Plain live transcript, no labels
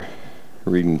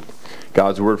reading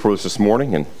God's Word for us this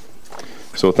morning, and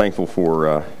so thankful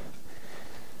for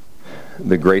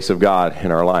the grace of God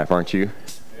in our life, aren't you?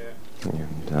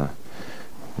 Yeah.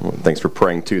 And thanks for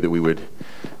praying, too, that we would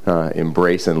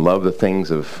embrace and love the things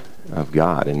of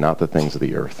God and not the things of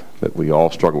the earth, that we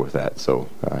all struggle with that. So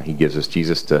He gives us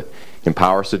Jesus to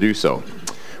empower us to do so.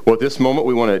 Well, at this moment,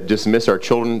 we want to dismiss our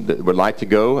children that would like to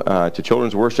go to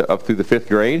children's worship up through the 5th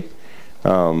grade.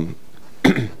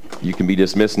 You can be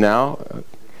dismissed now.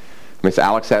 Miss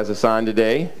Alex has a sign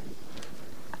today.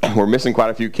 We're missing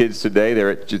quite a few kids today. They're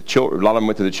at a lot of them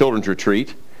went to the children's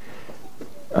retreat.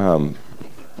 And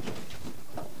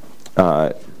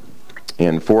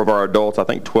 4 of our adults, I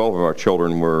think 12 of our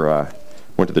children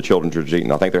went to the children's retreat,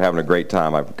 and I think they're having a great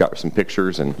time. I've got some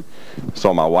pictures and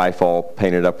saw my wife all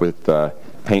painted up with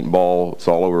paintballs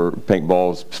all over,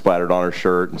 paintballs splattered on her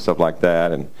shirt and stuff like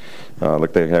that, and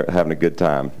looked like they're having a good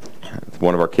time.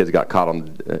 One of our kids got caught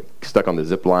stuck on the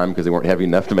zip line because they weren't heavy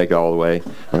enough to make it all the way.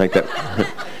 I think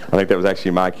that was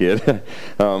actually my kid.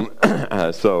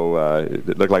 So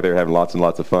it looked like they were having lots and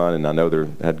lots of fun, and I know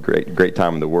they had great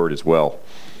time in the Word as well.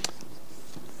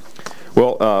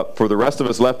 Well, for the rest of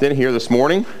us left in here this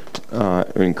morning, I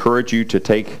encourage you to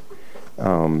take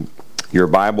your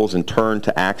Bibles and turn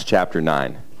to Acts chapter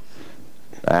 9.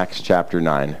 Acts chapter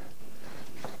 9.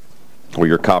 Or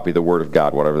your copy of the Word of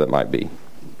God, whatever that might be.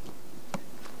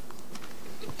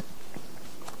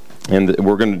 And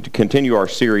we're going to continue our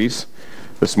series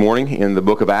this morning in the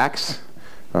book of Acts,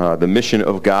 the mission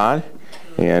of God.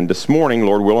 And this morning,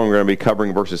 Lord willing, we're going to be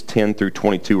covering verses 10 through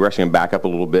 22. We're actually going to back up a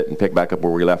little bit and pick back up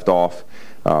where we left off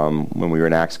when we were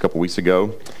in Acts a couple weeks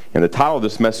ago. And the title of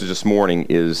this message this morning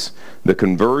is The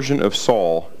Conversion of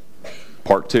Saul,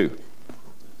 Part 2.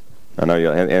 I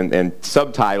know, and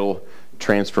subtitle,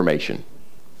 Transformation.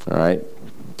 All right?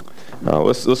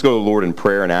 Let's go to the Lord in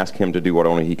prayer and ask Him to do what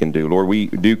only He can do. Lord, we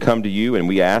do come to You, and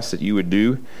we ask that You would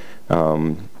do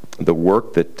the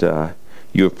work that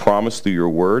You have promised through Your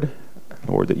Word.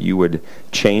 Lord, that You would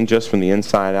change us from the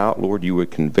inside out. Lord, You would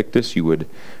convict us. You would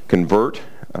convert.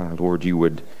 Lord, You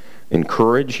would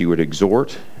encourage. You would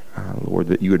exhort. Lord,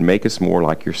 that You would make us more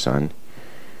like Your Son.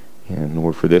 And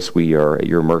Lord, for this we are at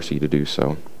Your mercy to do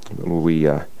so. Lord, we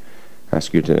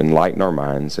ask You to enlighten our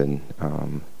minds and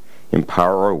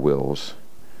empower our wills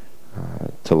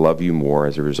to love You more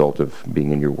as a result of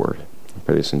being in Your Word. I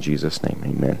pray this in Jesus' name.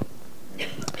 Amen.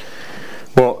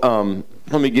 Well,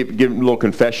 let me give a little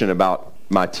confession about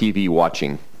my TV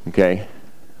watching, okay?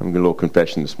 I'm going to do a little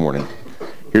confession this morning.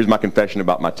 Here's my confession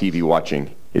about my TV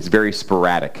watching. It's very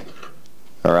sporadic,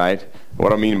 all right? What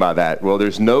do I mean by that? Well,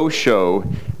 there's no show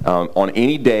on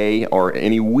any day or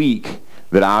any week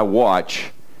that I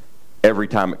watch every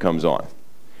time it comes on.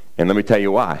 And let me tell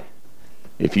you why.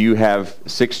 If you have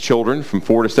 6 children from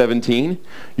 4 to 17,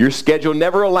 your schedule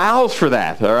never allows for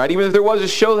that, all right? Even if there was a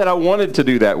show that I wanted to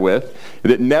do that with,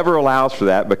 it never allows for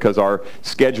that because our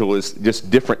schedule is just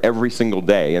different every single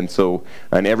day. And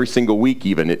every single week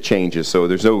even, it changes. So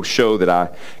there's no show that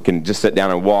I can just sit down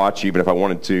and watch, even if I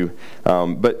wanted to.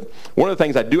 But one of the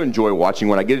things I do enjoy watching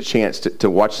when I get a chance to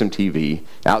watch some TV,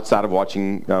 outside of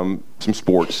watching some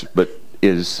sports, but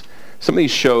is some of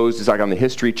these shows, it's like on the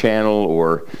History Channel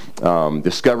or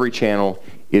Discovery Channel,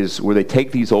 is where they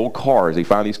take these old cars, they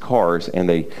find these cars, and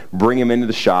they bring them into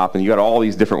the shop, and you got all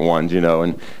these different ones,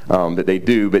 and that they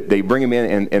do, but they bring them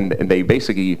in and they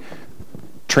basically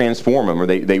transform them, or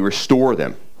they restore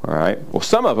them, all right? Well,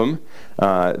 some of them,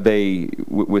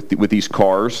 with these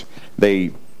cars, they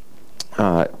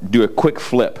do a quick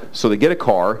flip. So they get a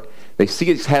car, they see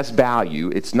it has value.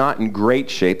 It's not in great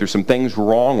shape. There's some things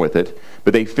wrong with it.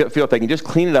 But they feel if they can just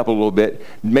clean it up a little bit,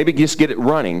 maybe just get it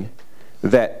running,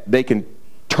 that they can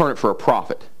turn it for a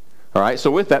profit. All right? So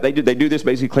with that, they do this,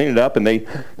 basically clean it up, and they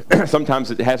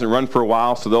sometimes it hasn't run for a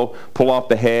while, so they'll pull off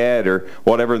the head or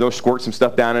whatever. They'll squirt some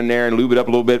stuff down in there and lube it up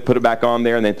a little bit, put it back on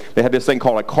there, and then they have this thing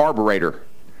called a carburetor.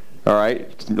 All right?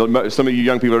 Some of you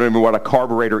young people don't even know what a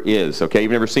carburetor is, okay?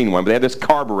 You've never seen one, but they have this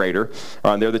carburetor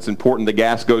on there that's important. The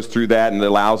gas goes through that, and it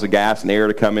allows the gas and air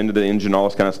to come into the engine, all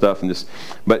this kind of stuff.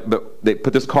 But they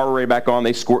put this carburetor back on.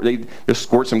 They just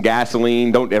squirt some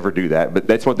gasoline. Don't ever do that, but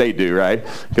that's what they do, right?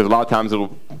 Because a lot of times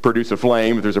it'll produce a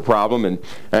flame if there's a problem, and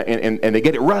they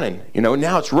get it running.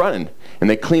 Now it's running, and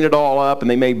they clean it all up,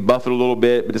 and they may buff it a little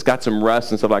bit, but it's got some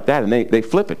rust and stuff like that, and they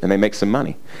flip it, and they make some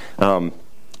money.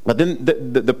 But then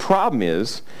the problem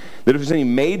is that if there's any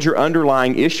major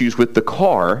underlying issues with the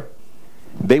car,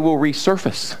 they will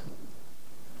resurface.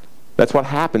 That's what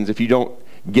happens if you don't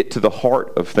get to the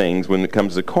heart of things when it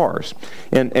comes to cars.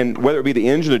 And whether it be the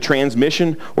engine, the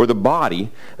transmission, or the body,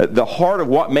 the heart of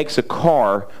what makes a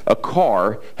car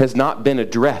has not been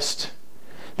addressed.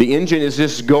 The engine is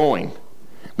just going.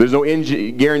 There's no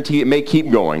guarantee it may keep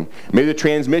going. Maybe the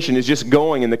transmission is just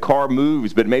going and the car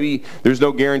moves, but maybe there's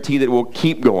no guarantee that it will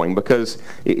keep going because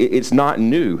it's not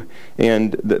new.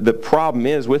 And the problem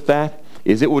is with that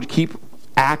is it would keep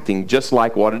acting just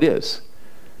like what it is.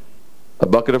 A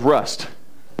bucket of rust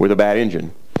with a bad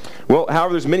engine. Well,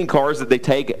 however, there's many cars that they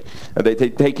take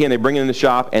in, they bring it in the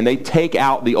shop, and they take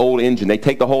out the old engine. They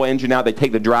take the whole engine out. They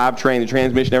take the drivetrain, the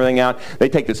transmission, everything out. They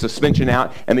take the suspension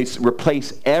out, and they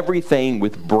replace everything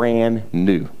with brand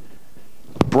new.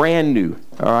 Brand new,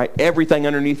 all right? Everything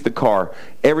underneath the car,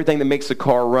 everything that makes the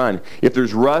car run. If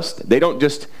there's rust, they don't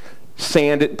just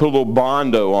sand it, put a little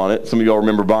Bondo on it. Some of y'all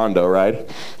remember Bondo, right?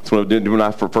 That's what I did when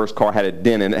my first car had a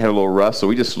dent in it, had a little rust. So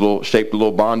we just shaped a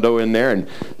little Bondo in there and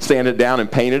sanded it down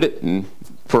and painted it. And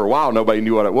for a while, nobody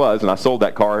knew what it was. And I sold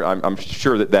that car. I'm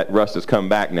sure that rust has come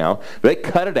back now. They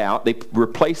cut it out. They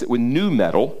replace it with new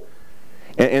metal.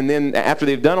 And then after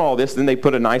they've done all this, then they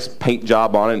put a nice paint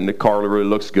job on it, and the car really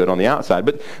looks good on the outside.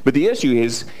 But the issue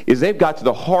is they've got to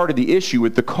the heart of the issue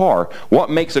with the car. What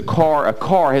makes a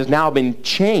car has now been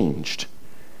changed.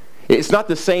 It's not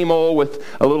the same old with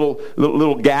a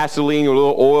little gasoline or a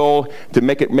little oil to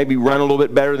make it maybe run a little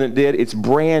bit better than it did. It's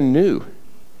brand new.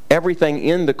 Everything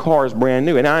in the car is brand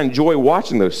new, and I enjoy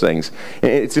watching those things.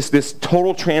 It's just this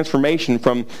total transformation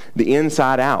from the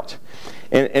inside out.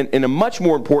 And in a much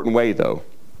more important way, though,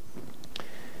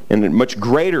 in a much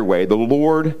greater way, the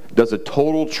Lord does a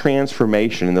total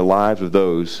transformation in the lives of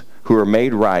those who are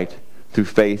made right through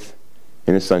faith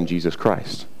in His Son, Jesus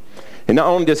Christ. And not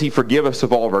only does He forgive us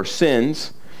of all of our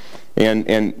sins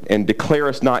and declare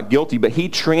us not guilty, but He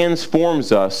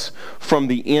transforms us from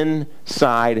the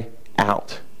inside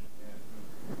out.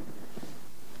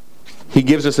 He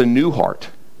gives us a new heart.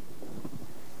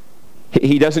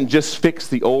 He doesn't just fix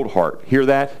the old heart. Hear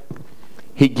that?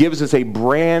 He gives us a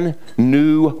brand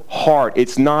new heart.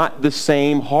 It's not the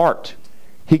same heart.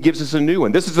 He gives us a new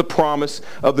one. This is a promise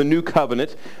of the new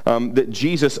covenant that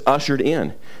Jesus ushered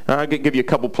in. I'll give you a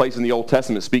couple places in the Old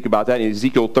Testament that speak about that. In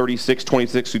Ezekiel 36,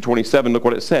 26 through 27, look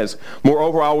what it says.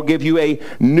 Moreover, I will give you a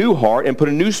new heart and put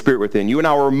a new spirit within you, and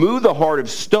I will remove the heart of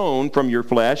stone from your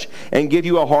flesh and give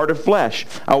you a heart of flesh.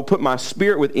 I will put my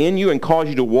spirit within you and cause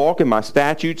you to walk in my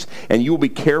statutes, and you will be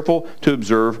careful to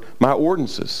observe my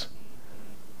ordinances.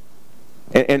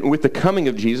 And with the coming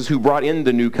of Jesus, who brought in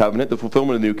the new covenant, the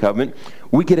fulfillment of the new covenant,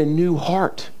 we get a new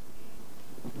heart.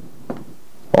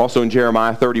 Also in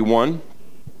Jeremiah 31,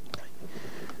 it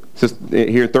says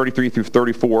here 33 through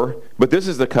 34, but this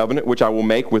is the covenant which I will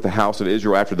make with the house of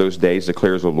Israel after those days,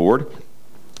 declares the Lord.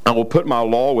 I will put my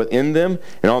law within them,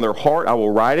 and on their heart I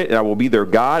will write it, and I will be their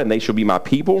God, and they shall be my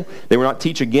people. They will not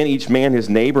teach again each man his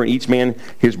neighbor, and each man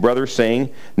his brother,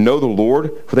 saying, Know the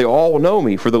Lord, for they all will know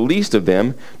me, for the least of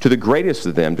them to the greatest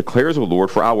of them, declares the Lord,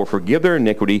 for I will forgive their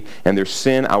iniquity, and their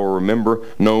sin I will remember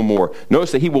no more.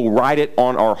 Notice that He will write it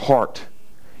on our heart.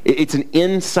 It's an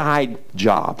inside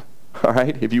job, all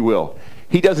right, if you will.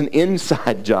 He does an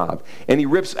inside job, and He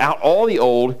rips out all the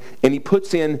old, and He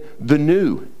puts in the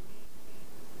new.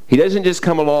 He doesn't just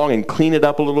come along and clean it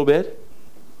up a little bit.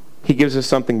 He gives us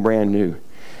something brand new.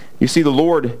 You see, the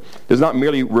Lord does not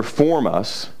merely reform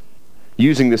us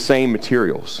using the same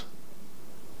materials.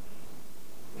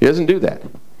 He doesn't do that.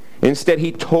 Instead,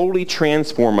 He totally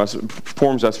transforms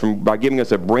us by giving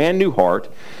us a brand new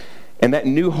heart, and that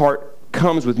new heart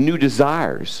comes with new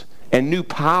desires and new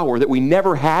power that we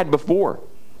never had before.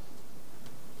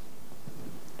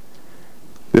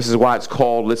 This is why it's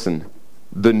called, listen,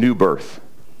 the new birth.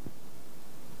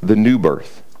 The new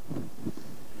birth.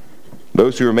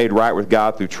 Those who are made right with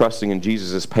God through trusting in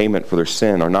Jesus' payment for their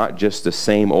sin are not just the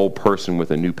same old person with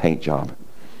a new paint job.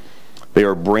 They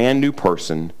are a brand new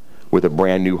person with a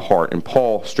brand new heart. And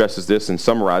Paul stresses this and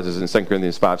summarizes it in 2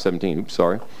 Corinthians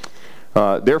 5:17.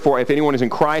 Therefore, if anyone is in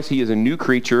Christ, he is a new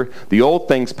creature. The old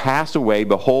things pass away.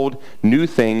 Behold, new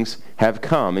things have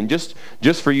come. And just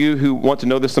for you who want to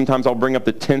know this, sometimes I'll bring up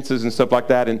the tenses and stuff like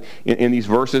that in these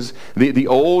verses. The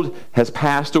old has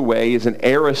passed away is an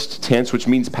aorist tense, which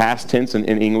means past tense in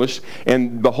English.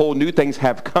 And behold, new things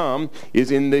have come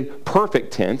is in the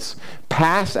perfect tense.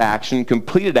 Past action,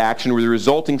 completed action with the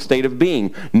resulting state of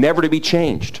being, never to be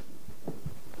changed.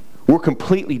 We're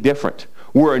completely different.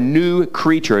 We're a new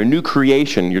creature, a new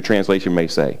creation, your translation may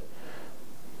say.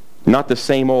 Not the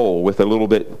same old with a little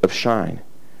bit of shine.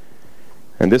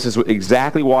 And this is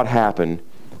exactly what happened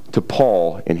to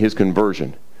Paul in his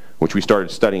conversion, which we started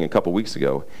studying a couple weeks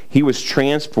ago. He was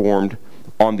transformed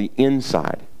on the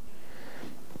inside.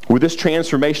 Would this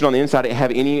transformation on the inside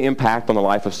have any impact on the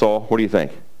life of Saul? What do you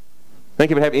think?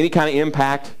 Think it would have any kind of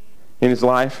impact in his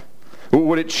life?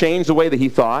 Would it change the way that he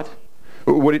thought?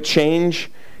 Would it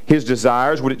change his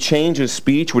desires? Would it change his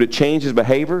speech? Would it change his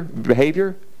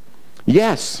behavior?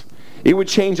 Yes. It would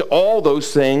change all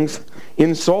those things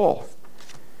in Saul.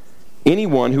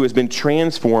 Anyone who has been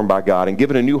transformed by God and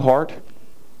given a new heart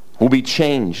will be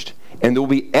changed, and there will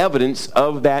be evidence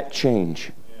of that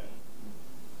change.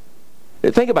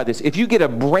 Think about this. If you get a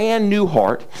brand new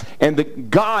heart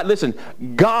and God,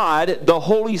 the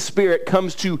Holy Spirit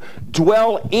comes to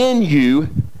dwell in you,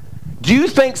 do you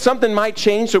think something might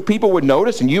change so people would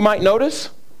notice and you might notice?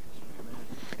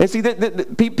 And see,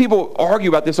 people argue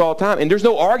about this all the time, and there's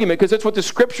no argument because that's what the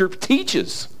Scripture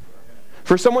teaches.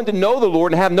 For someone to know the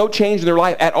Lord and have no change in their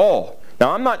life at all.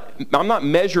 Now, I'm not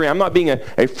measuring, I'm not being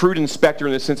a fruit inspector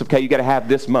in the sense of, okay, you got to have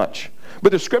this much.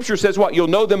 But the Scripture says what? You'll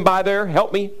know them by their,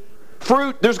 help me,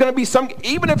 fruit. There's going to be some,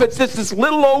 even if it's just this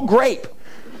little old grape.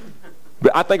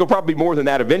 But I think it'll probably be more than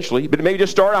that eventually. But maybe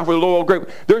just start off with a little old grape.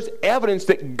 There's evidence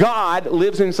that God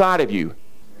lives inside of you.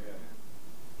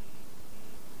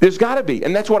 There's got to be.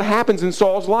 And that's what happens in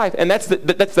Saul's life. And that's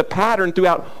the pattern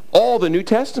throughout all the New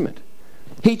Testament.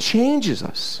 He changes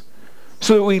us.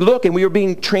 So that we look and we are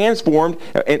being transformed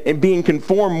and being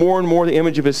conformed more and more to the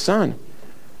image of his Son.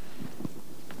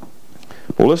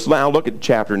 Well, let's now look at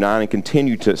chapter 9 and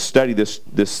continue to study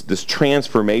this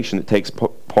transformation that takes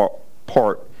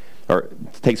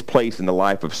takes place in the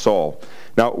life of Saul.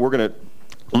 Now, we're going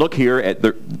to look here at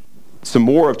some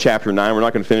more of chapter 9. We're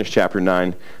not going to finish chapter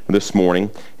 9 this morning.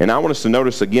 And I want us to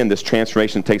notice again this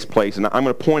transformation that takes place. And I'm going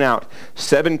to point out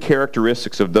 7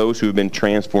 characteristics of those who have been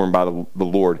transformed by the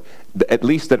Lord, at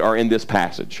least that are in this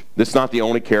passage. This is not the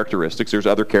only characteristics. There's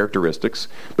other characteristics.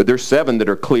 But there's 7 that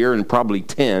are clear, and probably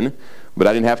 10. But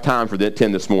I didn't have time for that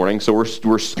 10 this morning, so we're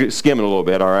skimming a little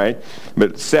bit, all right?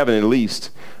 But 7 at least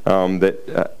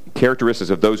characteristics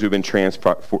of those who have been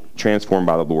transformed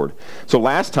by the Lord. So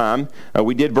last time,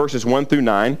 we did verses 1 through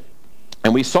 9,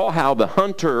 and we saw how the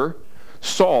hunter,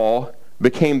 Saul,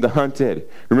 became the hunted.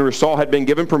 Remember, Saul had been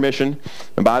given permission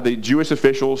by the Jewish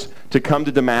officials to come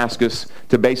to Damascus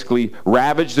to basically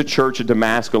ravage the church of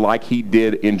Damascus like he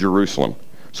did in Jerusalem.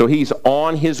 So he's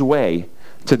on his way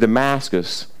to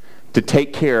Damascus to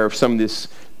take care of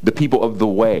the people of the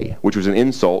way, which was an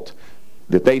insult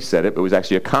that they said it, but it was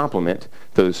actually a compliment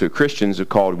to those Christians who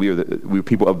called we are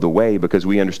people of the way because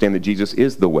we understand that Jesus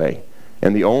is the way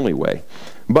and the only way.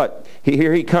 But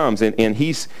here he comes, and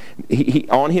he's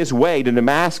on his way to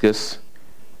Damascus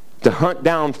to hunt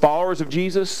down followers of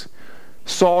Jesus.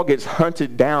 Saul gets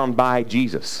hunted down by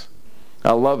Jesus.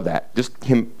 I love that. Just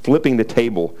him flipping the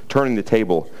table, turning the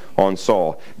table on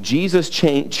Saul. Jesus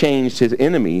changed his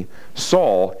enemy,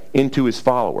 Saul, into his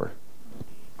follower.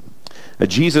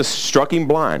 Jesus struck him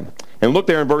blind. And look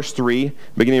there in verse 3,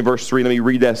 beginning in verse 3. Let me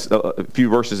read this, a few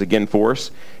verses again for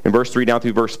us. In verse 3 down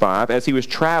through verse 5. As he was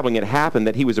traveling, it happened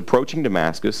that he was approaching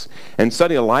Damascus, and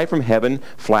suddenly a light from heaven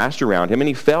flashed around him, and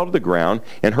he fell to the ground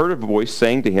and heard a voice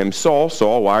saying to him, Saul,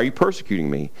 Saul, why are you persecuting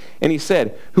me? And he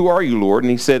said, Who are you, Lord?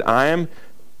 And he said, I am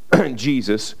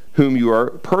Jesus, whom you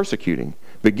are persecuting.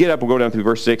 But get up, we'll go down through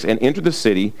verse 6, and enter the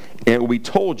city, and it will be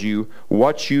told you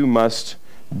what you must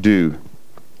do.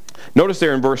 Notice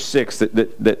there in verse 6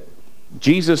 that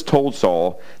Jesus told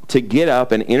Saul to get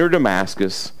up and enter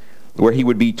Damascus, where he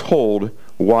would be told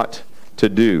what to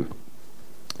do.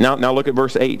 Now look at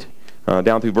verse 8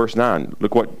 down through verse 9.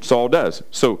 Look what Saul does.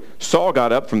 So Saul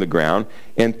got up from the ground,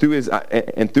 and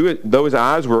though his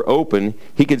eyes were open,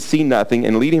 he could see nothing.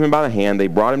 And leading him by the hand, they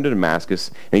brought him to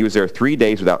Damascus, and he was there 3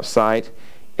 days without sight,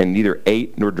 and neither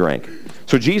ate nor drank.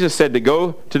 So Jesus said to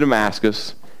go to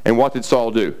Damascus, and what did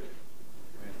Saul do?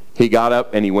 He got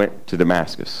up and he went to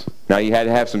Damascus. Now he had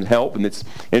to have some help, and it's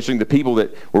interesting, the people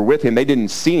that were with him, they didn't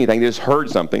see anything, they just heard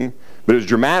something. But it was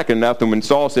dramatic enough that when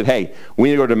Saul said, hey, we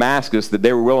need to go to Damascus, that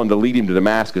they were willing to lead him to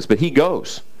Damascus. But he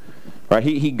goes. Right?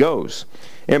 He goes.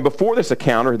 And before this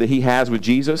encounter that he has with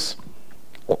Jesus,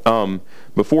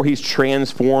 before he's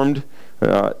transformed,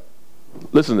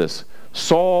 listen to this.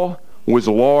 Saul was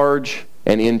large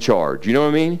and in charge. You know what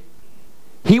I mean?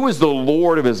 He was the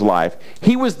Lord of his life.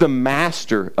 He was the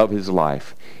master of his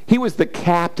life. He was the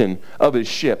captain of his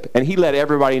ship, and he let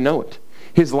everybody know it.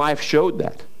 His life showed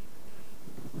that.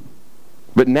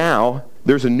 But now,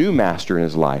 there's a new master in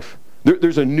his life.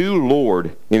 There's a new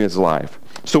Lord in his life.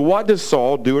 So what does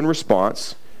Saul do in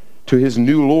response to his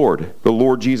new Lord, the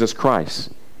Lord Jesus Christ?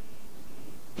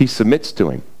 He submits to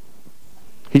him.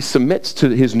 He submits to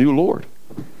his new Lord.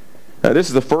 Now, this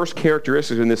is the first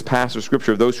characteristic in this passage of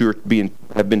Scripture of those who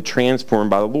have been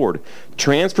transformed by the Lord.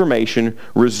 Transformation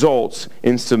results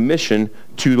in submission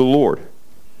to the Lord.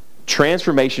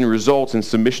 Transformation results in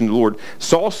submission to the Lord.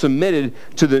 Saul submitted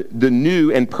to the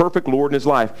new and perfect Lord in his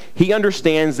life. He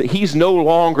understands that he's no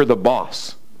longer the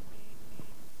boss.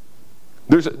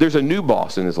 There's a new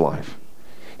boss in his life.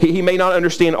 He may not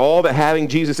understand all that having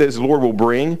Jesus as Lord will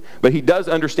bring, but he does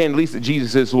understand at least that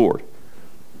Jesus is Lord.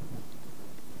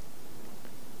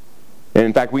 And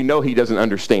in fact, we know he doesn't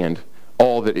understand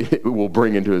all that it will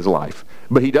bring into his life.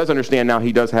 But he does understand now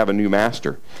he does have a new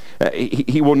master.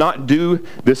 He will not do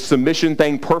this submission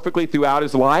thing perfectly throughout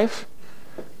his life.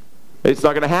 It's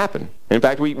not going to happen. In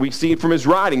fact, we see from his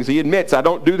writings, he admits, I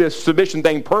don't do this submission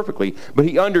thing perfectly, but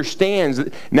he understands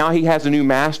that now he has a new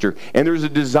master, and there's a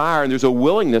desire and there's a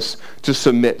willingness to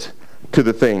submit to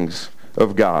the things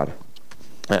of God.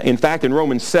 In fact, in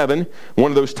Romans 7, one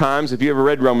of those times, if you ever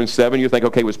read Romans 7, you think,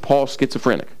 okay, was Paul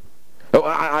schizophrenic? Oh,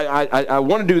 I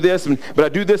want to do this, but I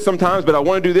do this sometimes, but I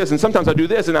want to do this, and sometimes I do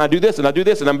this, and I do this, and I do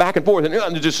this, and I'm back and forth, and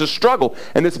there's just a struggle,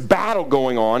 and this battle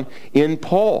going on in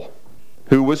Paul,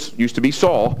 who used to be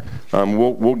Saul.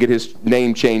 We'll get his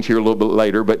name changed here a little bit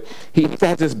later, but he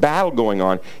has this battle going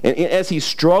on. And as he's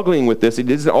struggling with this, he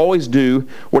doesn't always do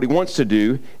what he wants to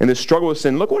do in the struggle with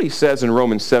sin. Look what he says in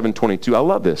Romans 7:22. I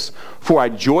love this. For I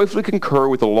joyfully concur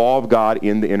with the law of God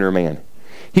in the inner man.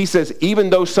 He says, even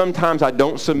though sometimes I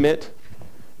don't submit,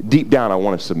 deep down I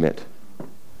want to submit.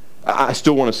 I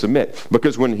still want to submit.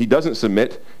 Because when he doesn't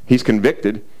submit, he's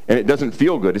convicted, and it doesn't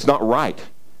feel good. It's not right.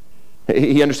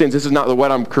 He understands this is not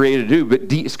what I'm created to do, but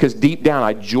because deep down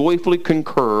I joyfully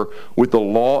concur with the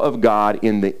law of God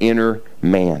in the inner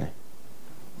man.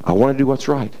 I want to do what's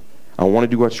right. I want to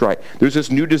do what's right. There's this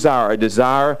new desire, a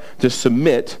desire to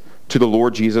submit to the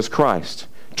Lord Jesus Christ.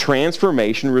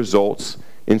 Transformation results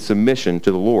in submission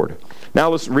to the Lord. Now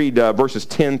let's read verses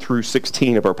 10 through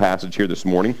 16 of our passage here this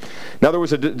morning. Now there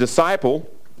was a disciple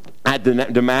at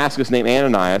Damascus named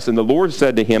Ananias, and the Lord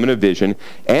said to him in a vision,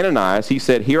 Ananias, he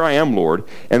said, Here I am, Lord.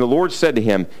 And the Lord said to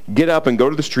him, Get up and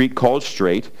go to the street called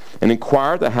Straight, and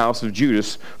inquire at the house of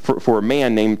Judas for a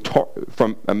man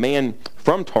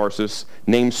from Tarsus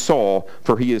named Saul,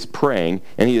 for he is praying,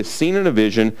 and he has seen in a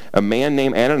vision a man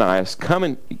named Ananias come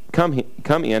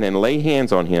in and lay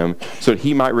hands on him so that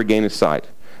he might regain his sight.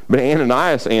 But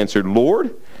Ananias answered,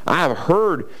 Lord, I have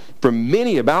heard from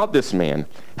many about this man,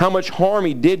 how much harm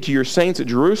he did to your saints at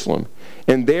Jerusalem.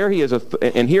 And here he has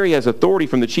authority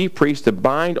from the chief priest to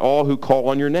bind all who call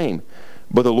on your name.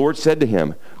 But the Lord said to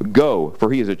him, Go,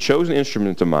 for he is a chosen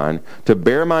instrument of mine to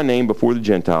bear my name before the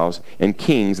Gentiles and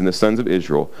kings and the sons of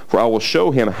Israel. For I will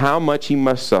show him how much he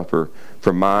must suffer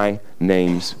for my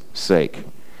name's sake.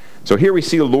 So here we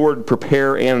see the Lord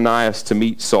prepare Ananias to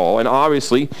meet Saul. And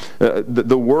obviously,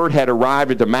 the word had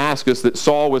arrived at Damascus that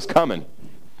Saul was coming.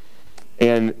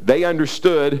 And they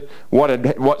understood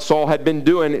what Saul had been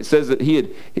doing. It says that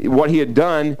what he had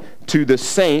done to the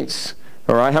saints,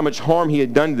 all right, how much harm he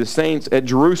had done to the saints at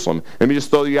Jerusalem. Let me just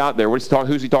throw you out there.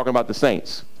 Who's he talking about the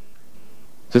saints?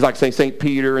 It's like saying St.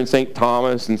 Peter and St.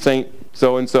 Thomas and St.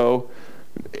 so-and-so.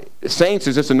 Saints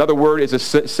is just another word, is a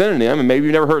synonym, and maybe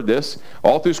you've never heard this.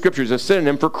 All through Scripture is a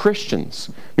synonym for Christians.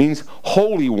 It means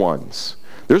holy ones.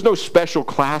 There's no special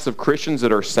class of Christians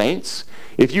that are saints.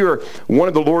 If you're one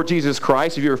of the Lord Jesus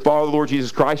Christ, if you're a follower of the Lord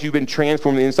Jesus Christ, you've been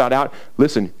transformed from the inside out,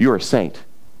 listen, you're a saint.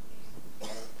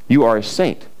 You are a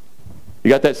saint. You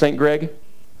got that, St. Greg?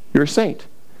 You're a saint.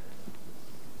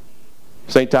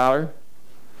 St. Tyler?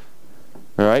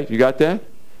 All right, you got that?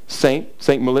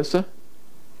 St. Melissa?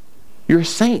 You're a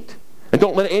saint. And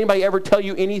don't let anybody ever tell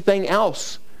you anything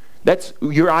else. That's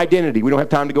your identity. We don't have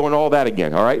time to go into all that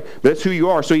again, all right? But that's who you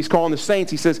are. So he's calling the saints.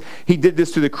 He says he did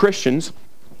this to the Christians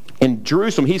in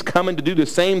Jerusalem. He's coming to do the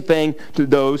same thing to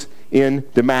those in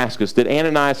Damascus. Did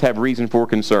Ananias have reason for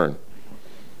concern?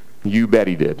 You bet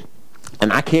he did.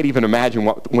 And I can't even imagine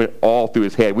what went all through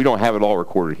his head. We don't have it all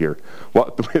recorded here.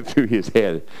 What went through his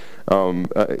head?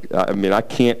 I mean, I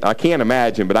can't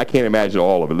imagine, but I can't imagine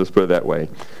all of it. Let's put it that way.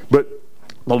 But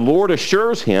the Lord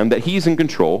assures him that he's in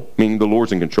control, meaning the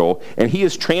Lord's in control, and he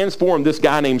has transformed this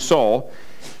guy named Saul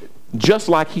just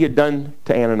like he had done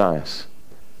to Ananias.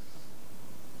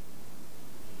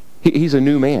 He's a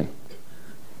new man.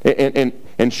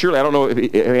 And surely, I don't know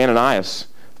if Ananias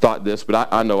thought this, but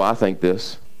I know I think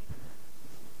this.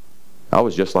 I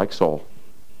was just like Saul.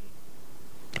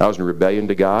 I was in rebellion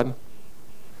to God.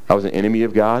 I was an enemy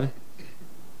of God.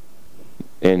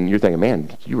 And you're thinking,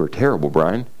 man, you were terrible,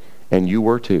 Brian. And you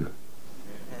were too.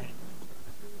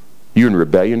 You're in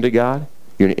rebellion to God.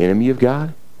 You're an enemy of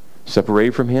God.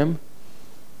 Separated from Him.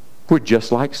 We're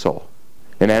just like Saul.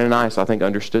 And Ananias, I think,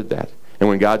 understood that. And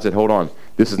when God said, hold on,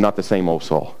 this is not the same old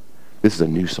Saul. This is a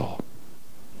new Saul.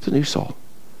 It's a new Saul.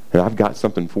 And I've got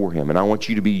something for him. And I want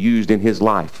you to be used in his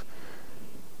life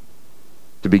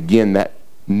to begin that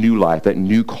new life, that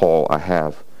new call I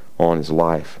have on his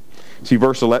life. See,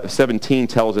 verse 17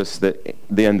 tells us that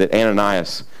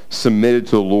Ananias submitted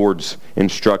to the Lord's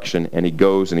instruction, and he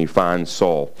goes and he finds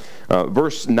Saul.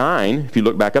 Verse 9, if you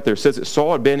look back up there, says that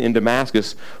Saul had been in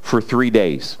Damascus for 3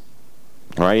 days.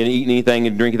 All right, he didn't eat anything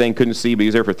and drink anything, couldn't see, but he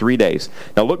was there for 3 days.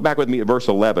 Now look back with me at verse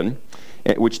 11,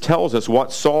 which tells us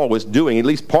what Saul was doing, at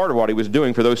least part of what he was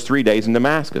doing for those 3 days in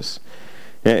Damascus.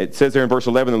 And it says there in verse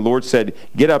 11, the Lord said,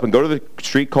 get up and go to the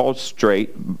street called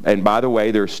Straight. And by the way,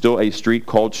 there's still a street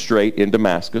called Straight in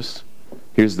Damascus.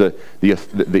 Here's this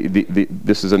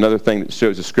is another thing that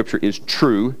shows the Scripture is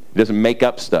true. It doesn't make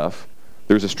up stuff.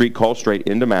 There's a street called Straight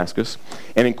in Damascus.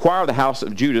 And inquire of the house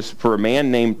of Judas for a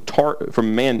man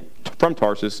from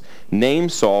Tarsus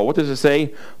named Saul. What does it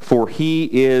say? For he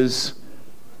is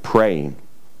praying.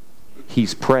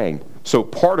 He's praying. So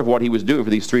part of what he was doing for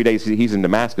these 3 days he's in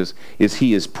Damascus is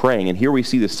he is praying. And here we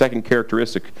see the second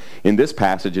characteristic, in this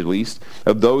passage at least,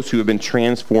 of those who have been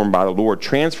transformed by the Lord.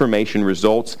 Transformation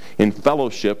results in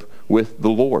fellowship with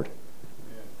the Lord.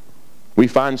 We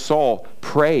find Saul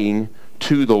praying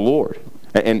to the Lord.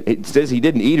 And it says he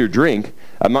didn't eat or drink.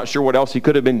 I'm not sure what else he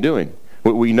could have been doing.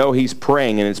 We know he's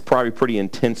praying, and it's probably pretty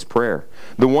intense prayer.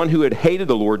 The one who had hated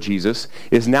the Lord Jesus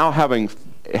is now having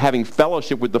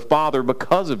fellowship with the Father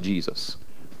because of Jesus.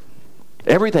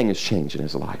 Everything has changed in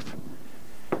his life.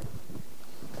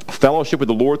 Fellowship with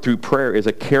the Lord through prayer is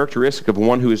a characteristic of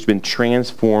one who has been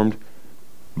transformed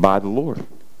by the Lord.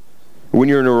 When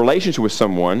you're in a relationship with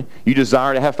someone, you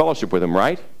desire to have fellowship with them,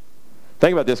 right?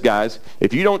 Think about this, guys.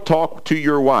 If you don't talk to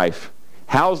your wife,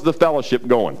 how's the fellowship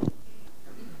going?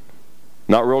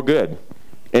 Not real good.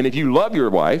 And if you love your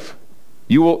wife,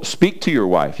 you will speak to your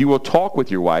wife. You will talk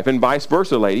with your wife. And vice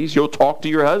versa, ladies. You'll talk to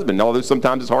your husband. Although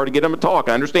sometimes it's hard to get them to talk.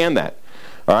 I understand that.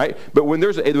 All right? But when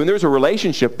there's a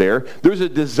relationship there, there's a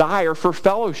desire for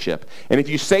fellowship. And if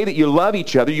you say that you love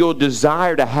each other, you'll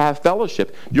desire to have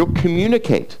fellowship. You'll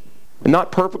communicate. And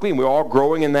not perfectly, and we're all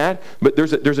growing in that, but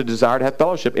there's a desire to have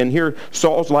fellowship. And here,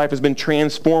 Saul's life has been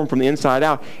transformed from the inside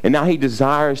out, and now he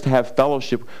desires to have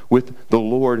fellowship with the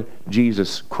Lord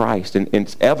Jesus Christ. And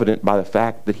it's evident by the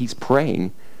fact that he's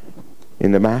praying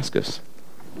in Damascus.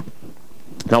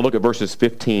 Now look at verses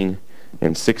 15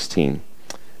 and 16.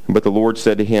 But the Lord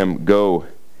said to him, go,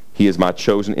 he is my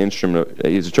chosen instrument,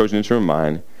 he is a chosen instrument of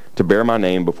mine, to bear my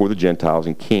name before the Gentiles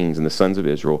and kings and the sons of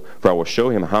Israel, for I will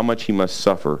show him how much he must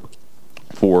suffer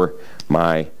for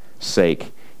my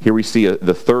sake. Here we see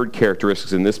the third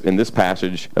characteristics in this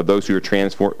passage of those who are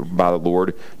transformed by the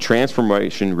Lord.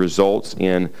 Transformation results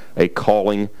in a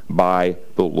calling by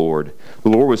the Lord. The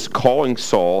Lord was calling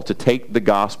Saul to take the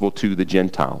gospel to the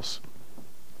Gentiles.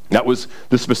 That was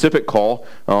the specific call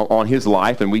on his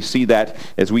life, and we see that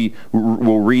as we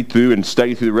will read through and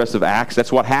study through the rest of Acts. That's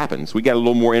what happens. We got a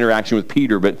little more interaction with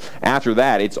Peter, but after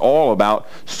that, it's all about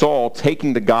Saul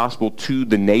taking the gospel to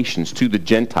the nations, to the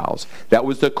Gentiles. That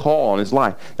was the call on his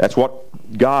life. That's what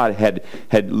God had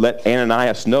let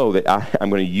Ananias know, that I'm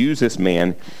going to use this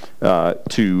man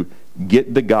to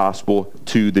get the gospel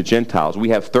to the Gentiles.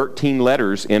 We have 13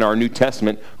 letters in our New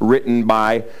Testament written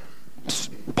by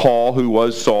Paul, who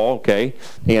was Saul, okay,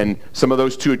 and some of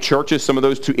those to churches, some of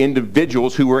those to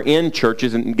individuals who were in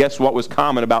churches, and guess what was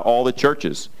common about all the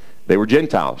churches? They were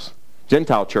Gentiles.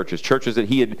 Gentile churches that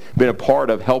he had been a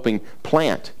part of helping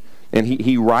plant. And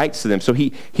he writes to them. So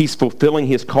he's fulfilling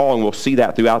his calling. We'll see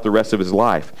that throughout the rest of his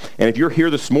life. And if you're here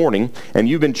this morning and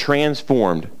you've been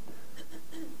transformed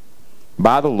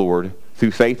by the Lord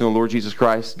through faith in the Lord Jesus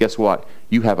Christ, guess what?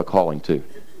 You have a calling too.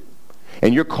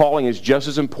 And your calling is just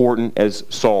as important as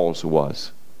Saul's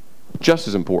was. Just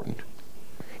as important.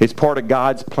 It's part of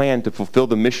God's plan to fulfill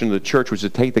the mission of the church, which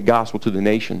is to take the gospel to the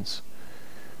nations.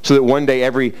 So that one day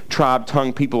every tribe,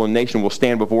 tongue, people, and nation will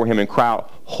stand before him and cry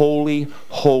out, holy,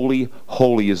 holy,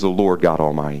 holy is the Lord God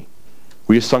Almighty.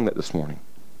 We just sung that this morning.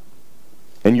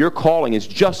 And your calling is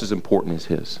just as important as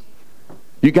his.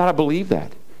 You got to believe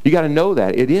that. You got to know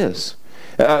that. It is.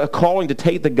 A calling to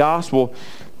take the gospel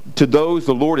to those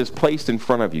the Lord has placed in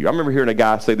front of you. I remember hearing a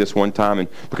guy say this one time, and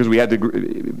because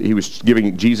he was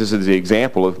giving Jesus as the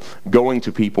example of going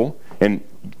to people and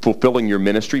fulfilling your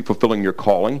ministry, fulfilling your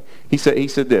calling. He said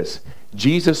this: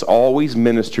 Jesus always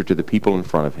ministered to the people in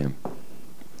front of him.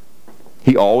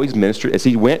 He always ministered. As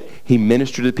he went, he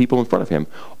ministered to the people in front of him.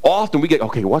 Often we get,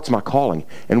 okay, what's my calling?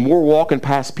 And we're walking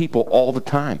past people all the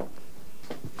time.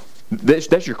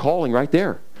 That's your calling right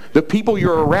there. The people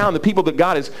you're around, the people that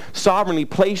God has sovereignly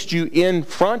placed you in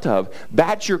front of,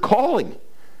 that's your calling.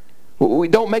 We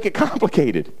don't make it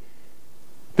complicated.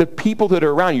 The people that are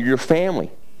around you, your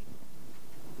family,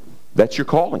 that's your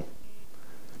calling.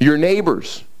 Your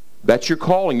neighbors, That's your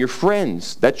calling. Your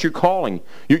friends, that's your calling.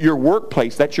 Your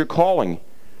workplace, that's your calling.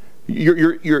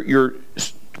 Your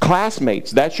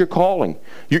classmates, that's your calling.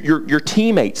 Your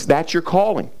teammates, that's your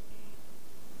calling.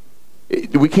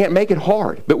 We can't make it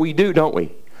hard, but we do, don't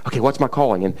we? Okay, what's my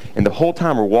calling? And the whole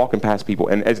time we're walking past people.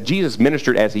 And as Jesus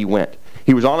ministered as he went,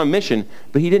 he was on a mission,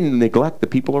 but he didn't neglect the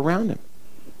people around him.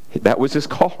 That was his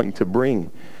calling, to bring,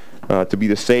 to be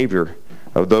the Savior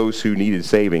of those who needed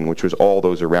saving, which was all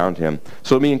those around him.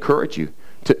 So let me encourage you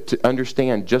to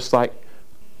understand, just like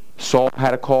Saul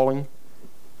had a calling,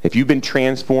 if you've been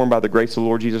transformed by the grace of the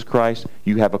Lord Jesus Christ,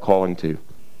 you have a calling too.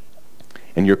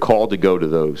 And you're called to go to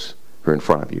those who are in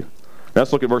front of you. Now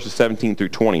let's look at verses 17 through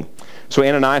 20. So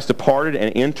Ananias departed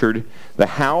and entered the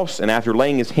house, and after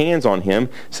laying his hands on him,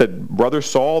 said, Brother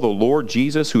Saul, the Lord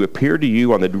Jesus, who appeared to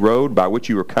you on the road by which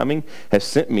you were coming, has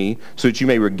sent me so that you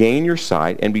may regain your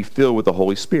sight and be filled with the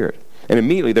Holy Spirit. And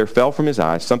immediately there fell from his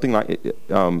eyes something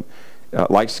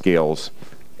like scales,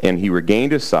 and he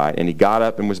regained his sight, and he got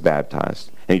up and was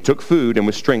baptized. And he took food and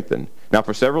was strengthened. Now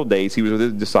for several days he was with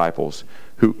his disciples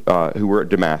who were at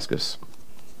Damascus.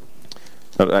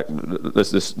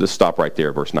 Let's stop right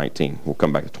there, verse 19. We'll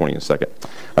come back to 20 in a second.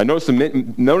 Notice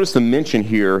the mention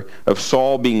here of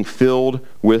Saul being filled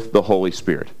with the Holy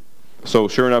Spirit. So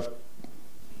sure enough,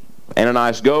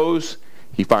 Ananias goes,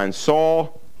 he finds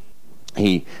Saul,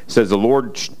 he says, the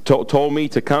Lord told me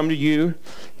to come to you,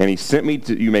 and he sent me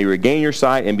to, you may regain your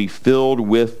sight and be filled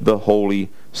with the Holy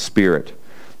Spirit.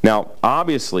 Now,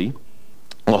 obviously,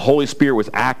 the Holy Spirit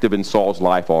was active in Saul's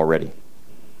life already.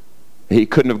 He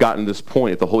couldn't have gotten to this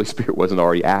point if the Holy Spirit wasn't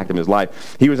already active in his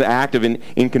life. He was active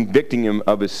in convicting him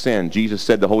of his sin. Jesus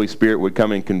said the Holy Spirit would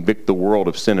come and convict the world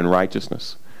of sin and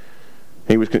righteousness.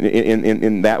 He was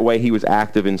in that way, he was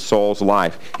active in Saul's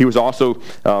life. He was also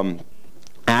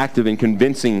active in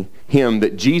convincing him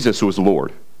that Jesus was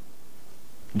Lord.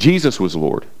 Jesus was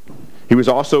Lord. He was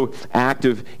also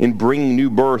active in bringing new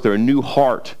birth or a new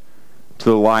heart to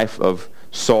the life of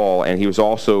Saul, and he was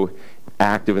also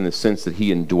active in the sense that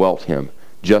he indwelt him,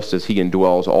 just as he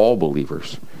indwells all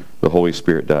believers. The Holy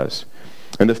Spirit does.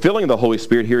 And the filling of the Holy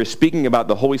Spirit here is speaking about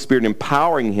the Holy Spirit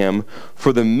empowering him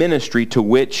for the ministry to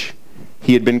which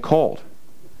he had been called.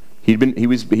 He'd been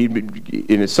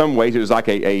in some ways it was like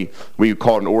we would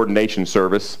call it an ordination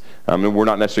service. And we're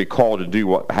not necessarily called to do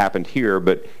what happened here,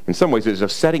 but in some ways it was a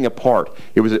setting apart.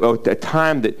 It was a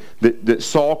time that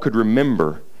Saul could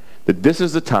remember that this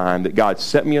is the time that God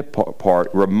set me apart,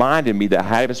 reminded me that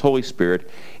I have his Holy Spirit,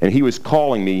 and he was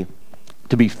calling me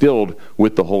to be filled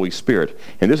with the Holy Spirit.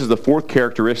 And this is the fourth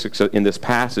characteristic in this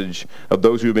passage of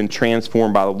those who have been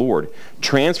transformed by the Lord.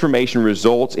 Transformation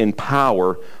results in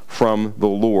power from the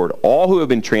Lord. All who have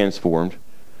been transformed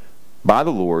by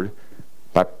the Lord,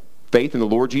 by faith in the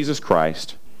Lord Jesus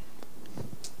Christ,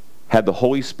 had the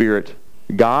Holy Spirit,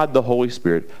 God the Holy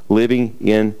Spirit, living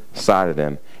inside of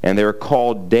them. And they're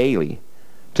called daily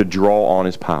to draw on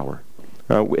his power.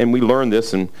 And we learn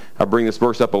this, and I bring this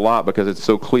verse up a lot because it's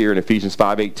so clear in Ephesians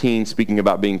 5:18, speaking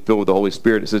about being filled with the Holy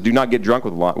Spirit. It says, do not get drunk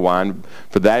with wine,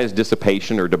 for that is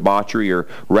dissipation or debauchery or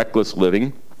reckless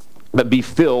living, but be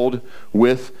filled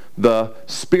with the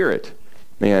Spirit.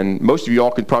 And most of you all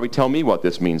could probably tell me what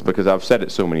this means because I've said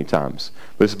it so many times.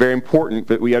 But it's very important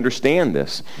that we understand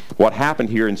this. What happened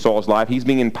here in Saul's life, he's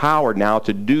being empowered now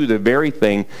to do the very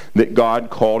thing that God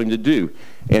called him to do.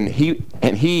 And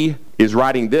he is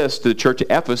writing this to the church at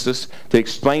Ephesus to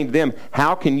explain to them,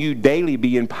 how can you daily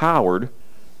be empowered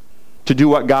to do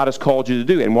what God has called you to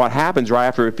do? And what happens right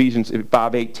after Ephesians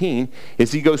 5:18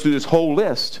 is he goes through this whole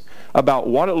list about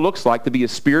what it looks like to be a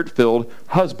Spirit-filled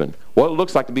husband, what it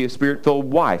looks like to be a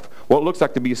Spirit-filled wife, what it looks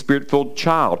like to be a Spirit-filled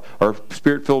child, or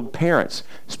Spirit-filled parents,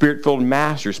 Spirit-filled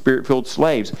masters, Spirit-filled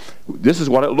slaves. This is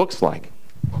what it looks like.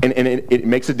 And it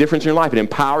makes a difference in your life. It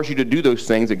empowers you to do those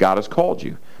things that God has called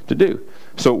you to do.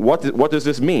 So what does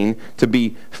this mean to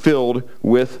be filled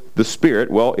with the Spirit?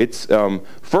 Well, it's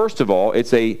first of all,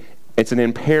 it's an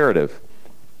imperative.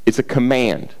 It's a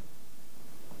command.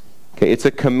 Okay, it's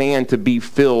a command to be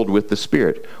filled with the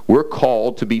Spirit. We're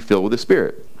called to be filled with the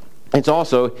Spirit. It's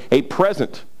also a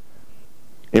present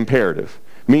imperative,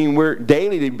 meaning we're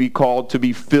daily to be called to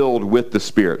be filled with the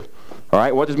Spirit. All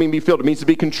right, what does it mean to be filled? It means to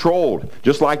be controlled.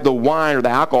 Just like the wine or the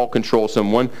alcohol controls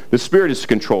someone, the Spirit is to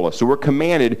control us. So we're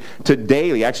commanded to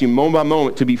daily, actually moment by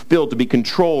moment, to be filled, to be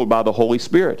controlled by the Holy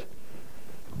Spirit.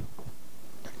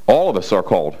 All of us are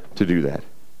called to do that.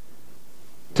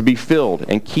 To be filled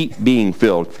and keep being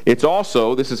filled. It's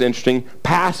also, this is interesting,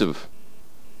 passive.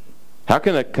 How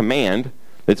can a command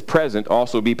that's present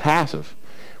also be passive?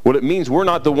 Well, it means we're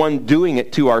not the one doing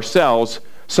it to ourselves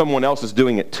someone else is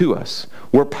doing it to us.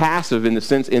 We're passive in the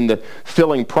sense, in the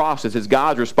filling process. It's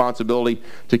God's responsibility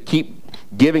to keep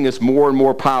giving us more and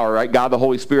more power, right? God, the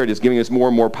Holy Spirit, is giving us more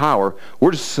and more power.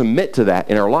 We're to submit to that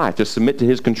in our life, to submit to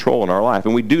his control in our life.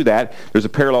 And we do that. There's a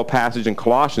parallel passage in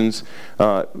Colossians.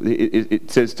 It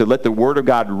says to let the word of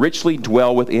God richly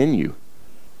dwell within you.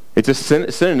 It's a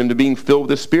synonym to being filled with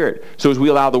the Spirit. So as we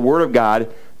allow the word of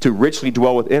God to richly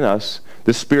dwell within us,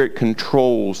 the Spirit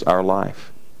controls our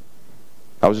life.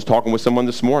 I was just talking with someone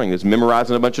this morning that's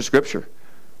memorizing a bunch of Scripture,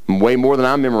 way more than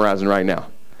I'm memorizing right now.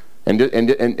 And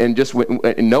just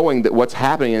knowing that what's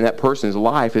happening in that person's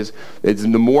life is the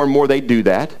more and more they do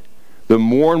that, the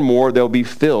more and more they'll be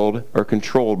filled or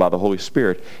controlled by the Holy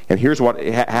Spirit. And here's what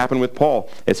happened with Paul.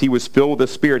 As he was filled with the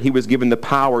Spirit, he was given the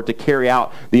power to carry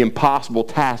out the impossible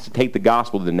task to take the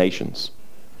gospel to the nations.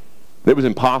 It was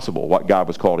impossible what God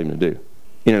was called him to do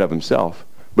in and of himself,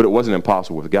 but it wasn't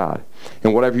impossible with God.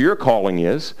 And whatever your calling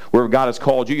is, wherever God has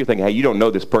called you, you're thinking, hey, you don't know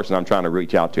this person I'm trying to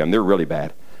reach out to. I mean, they're really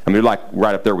bad. I mean, they're like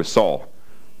right up there with Saul.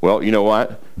 Well, you know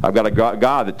what? I've got a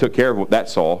God that took care of that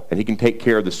Saul, and he can take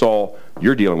care of the Saul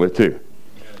you're dealing with too.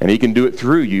 And he can do it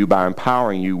through you by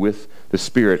empowering you with the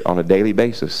Spirit on a daily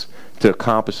basis to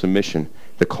accomplish the mission,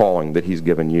 the calling that he's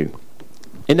given you.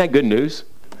 Isn't that good news?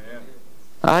 Amen.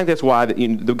 I think that's why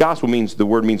the gospel means, the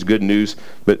word means good news,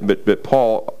 but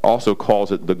Paul also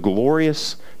calls it the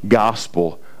glorious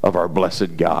gospel of our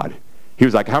blessed God. He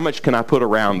was like, how much can I put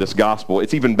around this gospel?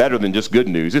 It's even better than just good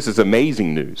news. This is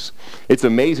amazing news. It's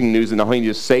amazing news that not only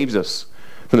just saves us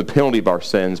from the penalty of our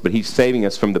sins, but he's saving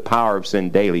us from the power of sin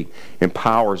daily,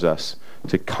 empowers us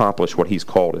to accomplish what he's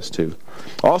called us to.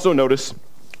 Also notice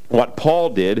what Paul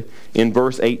did in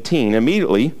verse 18.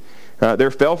 Immediately,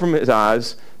 there fell from his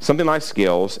eyes something like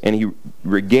scales, and he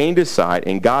regained his sight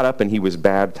and got up and he was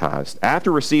baptized.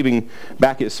 After receiving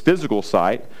back his physical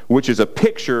sight, which is a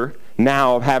picture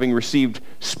now of having received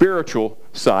spiritual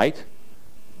sight,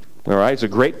 all right, it's a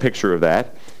great picture of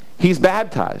that, he's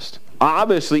baptized.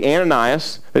 Obviously,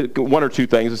 Ananias, one or two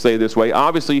things to say this way,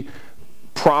 obviously,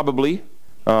 probably,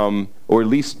 or at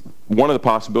least one of the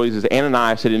possibilities is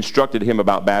Ananias had instructed him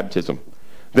about baptism.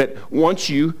 That once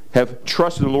you have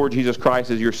trusted the Lord Jesus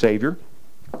Christ as your Savior,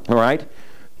 all right,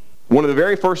 one of the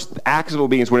very first acts of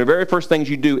obedience, one of the very first things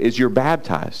you do is you're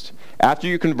baptized. After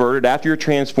you're converted, after you're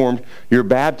transformed, you're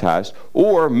baptized.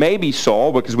 Or maybe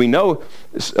Saul, because we know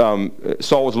Saul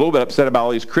was a little bit upset about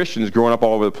all these Christians growing up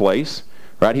all over the place.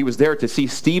 Right? He was there to see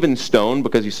Stephen stoned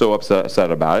because he's so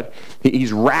upset about it.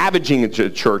 He's ravaging the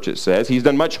church, it says. He's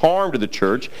done much harm to the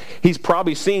church. He's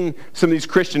probably seen some of these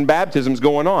Christian baptisms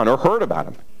going on or heard about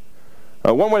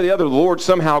them. One way or the other, the Lord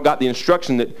somehow got the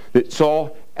instruction that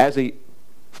Saul, as a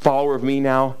follower of me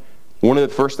now, one of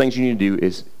the first things you need to do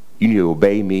is you need to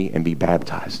obey me and be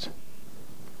baptized.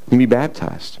 And be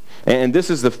baptized. And this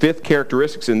is the fifth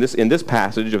characteristic in this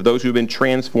passage of those who have been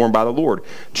transformed by the Lord.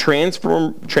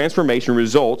 Transformation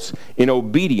results in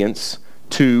obedience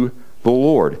to the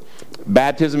Lord.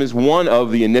 Baptism is one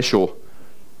of the initial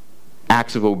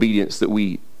acts of obedience that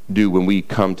we do when we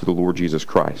come to the Lord Jesus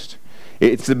Christ.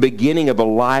 It's the beginning of a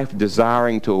life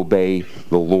desiring to obey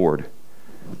the Lord.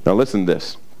 Now listen to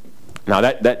this. Now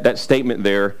that statement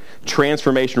there,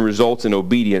 transformation results in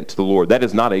obedience to the Lord. That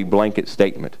is not a blanket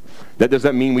statement. That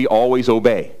doesn't mean we always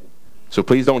obey. So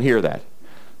please don't hear that.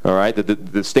 All right?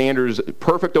 The standard is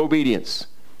perfect obedience,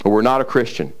 or we're not a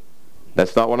Christian.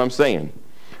 That's not what I'm saying.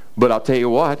 But I'll tell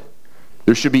you what,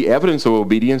 there should be evidence of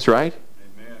obedience, right?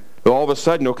 Amen. But all of a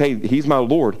sudden, okay, he's my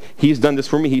Lord. He's done this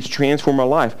for me. He's transformed my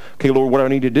life. Okay, Lord, what do I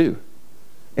need to do?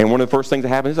 And one of the first things that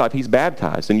happens in his life, he's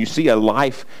baptized. And you see a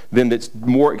life then that's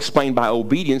more explained by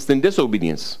obedience than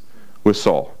disobedience with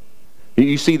Saul.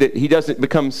 You see that he doesn't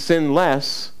become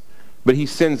sinless, but he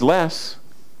sins less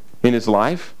in his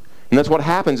life. And that's what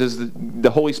happens is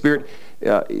the Holy Spirit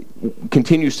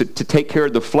continues to take care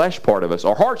of the flesh part of us.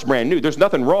 Our heart's brand new. There's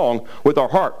nothing wrong with our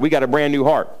heart. We got a brand new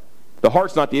heart. The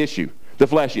heart's not the issue. The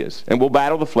flesh is. And we'll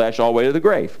battle the flesh all the way to the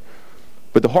grave.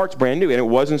 But the heart's brand new, and it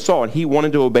wasn't Saul, and he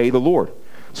wanted to obey the Lord.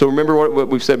 So remember what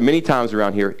we've said many times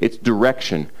around here. It's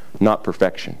direction, not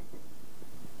perfection.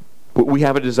 But we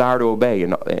have a desire to obey,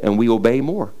 and we obey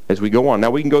more as we go on. Now,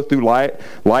 we can go through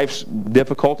life's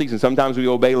difficulties, and sometimes we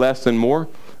obey less than more.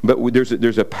 But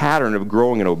there's a pattern of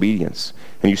growing in obedience.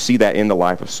 And you see that in the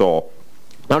life of Saul.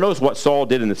 Now, notice what Saul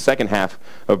did in the second half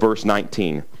of verse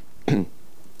 19.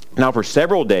 Now, for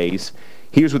several days,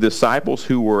 he was with disciples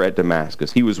who were at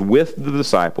Damascus. He was with the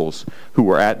disciples who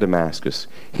were at Damascus.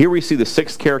 Here we see the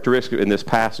sixth characteristic in this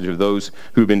passage of those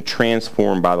who have been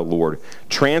transformed by the Lord.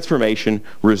 Transformation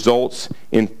results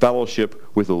in fellowship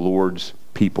with the Lord's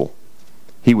people.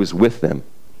 He was with them.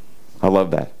 I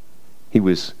love that. He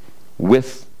was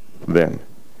with them.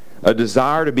 A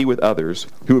desire to be with others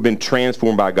who have been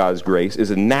transformed by God's grace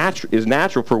is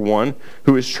natural for one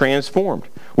who is transformed.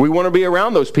 We want to be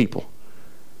around those people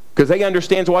because they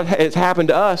understand what has happened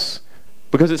to us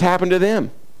because it's happened to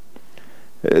them.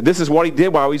 This is what he did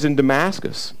while he was in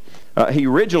Damascus. He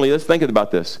originally, let's think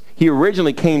about this. He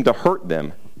originally came to hurt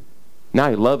them. Now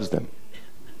he loves them.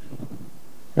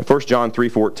 In 1 John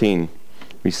 3:14,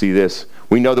 we see this.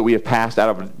 We know that we have passed out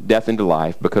of death into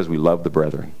life because we love the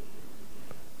brethren.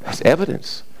 That's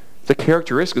evidence. It's a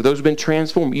characteristic of those who have been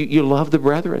transformed. You love the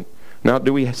brethren. Now,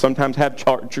 do we sometimes have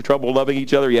trouble loving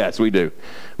each other? Yes, we do.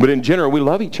 But in general, we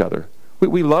love each other.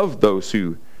 We love those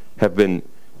who have been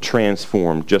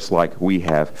transformed just like we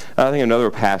have. I think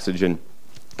another passage in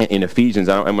Ephesians,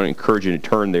 I'm going to encourage you to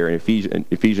turn there in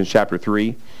Ephesians chapter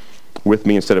 3 with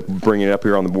me instead of bringing it up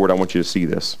here on the board. I want you to see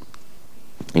this.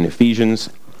 In Ephesians,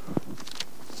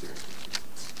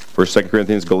 1st, 2nd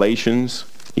Corinthians, Galatians,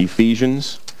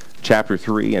 Ephesians chapter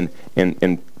 3,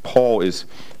 and Paul is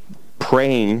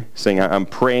praying, saying, I'm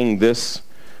praying this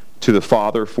to the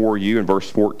Father for you in verse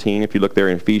 14. If you look there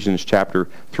in Ephesians chapter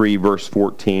 3, verse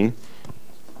 14.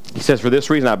 He says, for this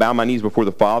reason I bow my knees before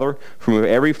the Father, from whom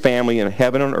every family in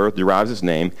heaven and on earth derives his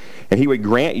name, and he would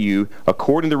grant you,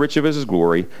 according to the riches of his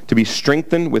glory, to be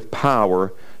strengthened with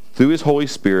power through his Holy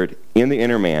Spirit in the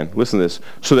inner man. Listen to this.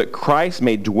 So that Christ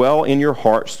may dwell in your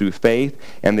hearts through faith,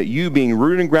 and that you, being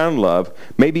rooted and grounded in love,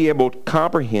 may be able to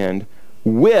comprehend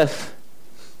with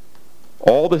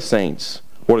all the saints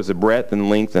what is the breadth and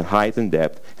length and height and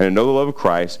depth, and to know the love of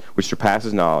Christ, which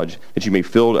surpasses knowledge, that you may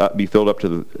be filled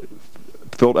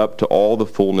up to all the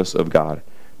fullness of God.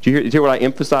 Do you hear what I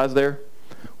emphasize there?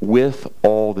 With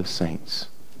all the saints.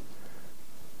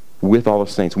 With all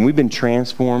the saints. When we've been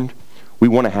transformed, we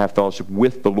want to have fellowship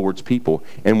with the Lord's people.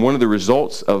 And one of the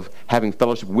results of having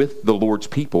fellowship with the Lord's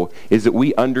people is that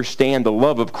we understand the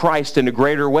love of Christ in a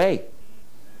greater way.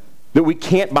 That we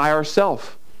can't by ourselves.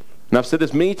 And I've said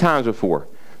this many times before.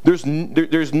 There's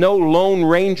no Lone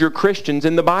Ranger Christians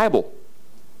in the Bible.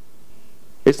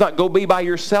 It's not go be by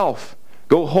yourself.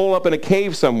 Go hole up in a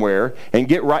cave somewhere and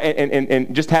get right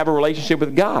and just have a relationship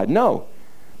with God. No.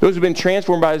 Those who've been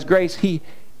transformed by his grace, he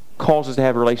calls us to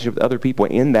have a relationship with other people,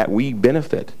 and in that we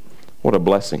benefit. What a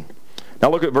blessing. Now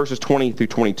look at verses 20 through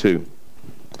 22.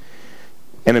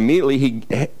 And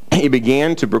immediately he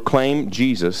began to proclaim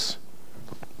Jesus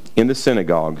in the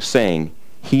synagogue, saying,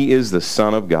 he is the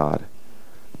Son of God.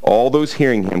 All those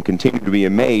hearing him continued to be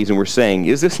amazed and were saying,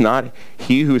 is this not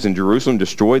he who is in Jerusalem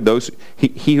destroyed those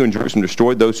he who in Jerusalem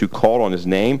destroyed those who called on his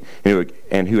name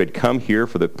and who had come here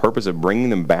for the purpose of bringing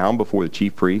them bound before the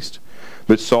chief priest?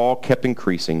 But Saul kept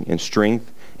increasing in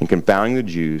strength and confounding the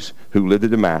Jews who lived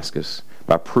at Damascus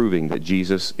by proving that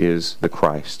Jesus is the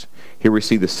Christ. Here we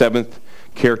see the seventh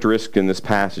characteristic in this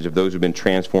passage of those who have been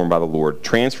transformed by the Lord.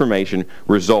 Transformation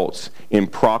results in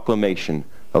proclamation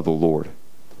of the Lord.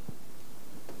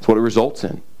 That's what it results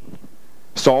in.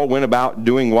 Saul went about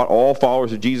doing what all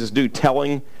followers of Jesus do,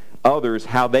 telling others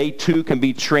how they too can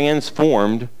be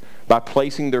transformed by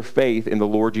placing their faith in the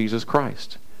Lord Jesus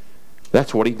Christ.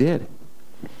 That's what he did.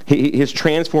 His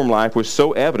transformed life was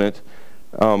so evident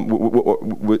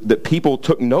that people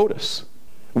took notice.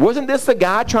 Wasn't this the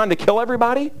guy trying to kill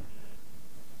everybody?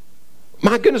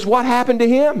 My goodness, what happened to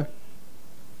him?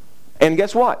 And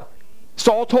guess what?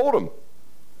 Saul told him.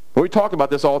 We talk about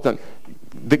this all the time.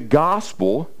 The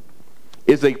gospel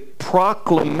is a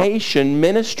proclamation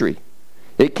ministry.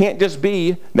 It can't just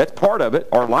be, that's part of it,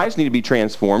 our lives need to be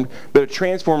transformed, but a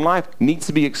transformed life needs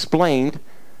to be explained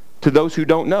to those who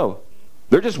don't know.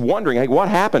 They're just wondering, hey, what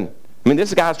happened? I mean,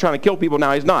 this guy's trying to kill people,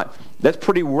 now he's not. That's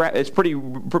pretty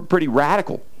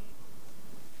radical.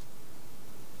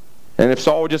 And if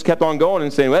Saul just kept on going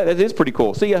and saying, well, that is pretty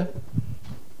cool, see ya.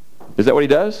 Is that what he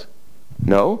does?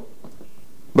 No.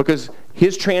 Because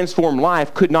his transformed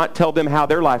life could not tell them how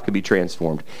their life could be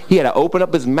transformed. He had to open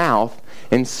up his mouth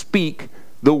and speak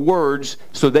the words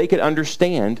so they could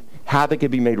understand how they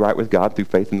could be made right with God through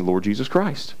faith in the Lord Jesus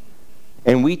Christ.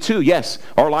 And we too, yes,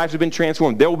 our lives have been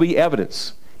transformed. There will be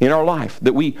evidence in our life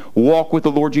that we walk with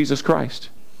the Lord Jesus Christ.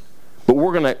 But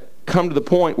we're going to come to the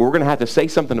point where we're going to have to say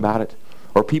something about it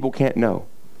or people can't know.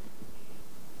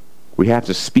 We have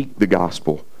to speak the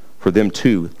gospel for them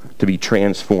too to be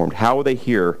transformed. How will they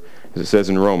hear, as it says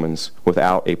in Romans,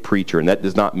 without a preacher? And that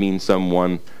does not mean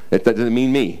someone, that doesn't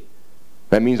mean me.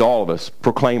 That means all of us,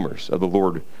 proclaimers of the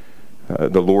Lord,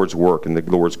 the Lord's work and the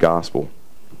Lord's gospel.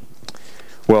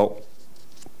 Well,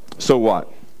 so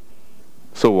what?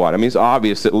 So what? I mean, it's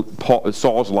obvious that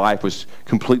Saul's life was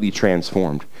completely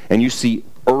transformed. And you see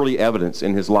early evidence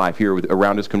in his life here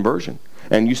around his conversion.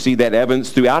 And you see that evidence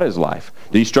throughout his life.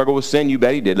 Did he struggle with sin? You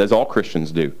bet he did, as all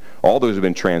Christians do. All those have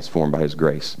been transformed by his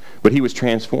grace. But he was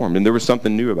transformed, and there was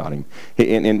something new about him.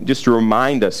 And just to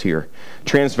remind us here,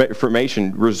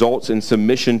 transformation results in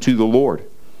submission to the Lord.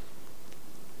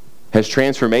 Has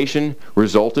transformation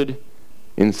resulted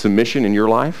in submission in your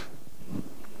life?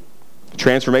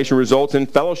 Transformation results in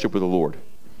fellowship with the Lord.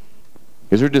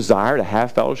 Is there a desire to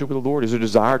have fellowship with the Lord? Is there a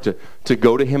desire to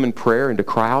go to him in prayer and to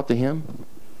cry out to him?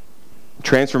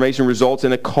 Transformation results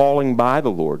in a calling by the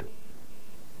Lord.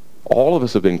 All of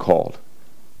us have been called.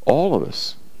 All of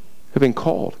us have been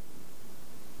called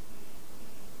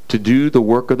to do the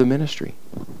work of the ministry.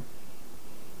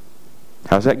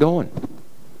 How's that going?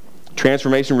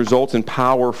 Transformation results in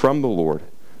power from the Lord.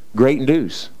 Great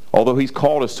news. Although he's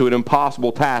called us to an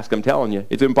impossible task, I'm telling you,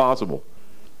 it's impossible.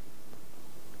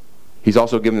 He's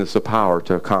also given us the power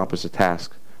to accomplish the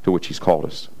task to which he's called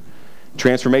us.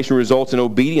 Transformation results in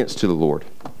obedience to the Lord.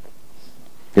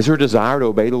 Is there a desire to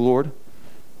obey the Lord?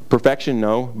 Perfection,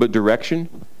 no. But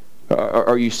direction?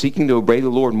 Are you seeking to obey the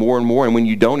Lord more and more? And when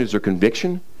you don't, is there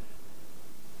conviction?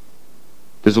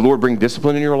 Does the Lord bring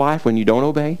discipline in your life when you don't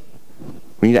obey?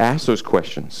 We need to ask those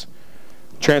questions.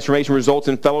 Transformation results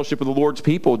in fellowship with the Lord's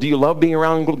people. Do you love being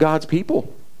around God's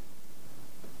people?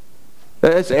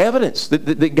 That's evidence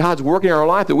that God's working in our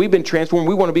life, that we've been transformed.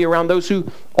 We want to be around those who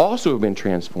also have been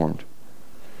transformed.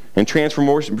 And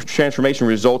transformation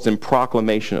results in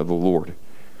proclamation of the Lord.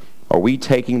 Are we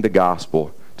taking the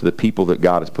gospel to the people that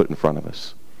God has put in front of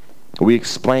us? Are we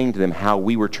explaining to them how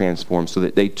we were transformed so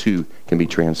that they too can be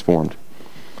transformed?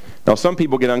 Now, some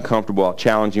people get uncomfortable about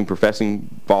challenging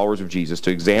professing followers of Jesus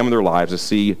to examine their lives to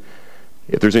see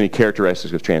if there's any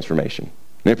characteristics of transformation.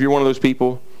 And if you're one of those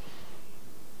people,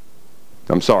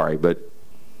 I'm sorry, but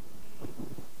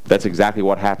that's exactly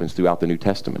what happens throughout the New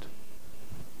Testament.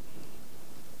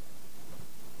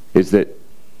 Is that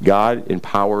God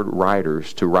empowered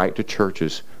writers to write to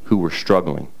churches who were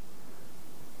struggling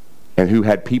and who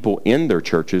had people in their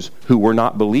churches who were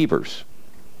not believers.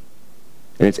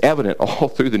 And it's evident all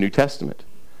through the New Testament.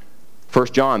 1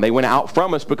 John, they went out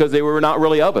from us because they were not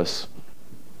really of us.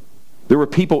 There were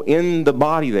people in the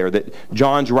body there that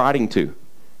John's writing to.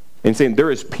 And saying there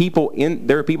are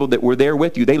people that were there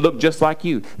with you. They looked just like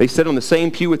you. They sat on the same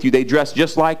pew with you. They dressed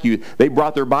just like you. They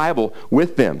brought their Bible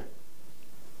with them.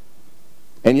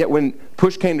 And yet when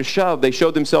push came to shove, they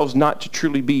showed themselves not to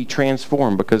truly be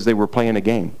transformed because they were playing a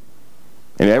game.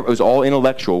 And it was all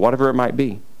intellectual, whatever it might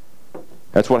be.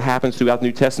 That's what happens throughout the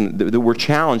New Testament. That we're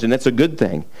challenged, and that's a good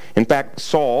thing. In fact,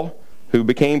 Saul, who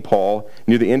became Paul,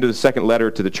 near the end of the second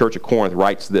letter to the church at Corinth,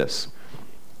 writes this.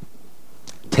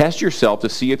 Test yourself to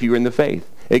see if you're in the faith.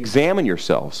 Examine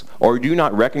yourselves. Or do you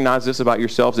not recognize this about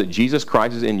yourselves, that Jesus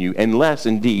Christ is in you, unless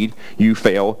indeed you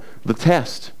fail the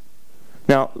test.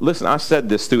 Now, listen, I said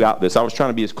this throughout this. I was trying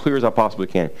to be as clear as I possibly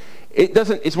can.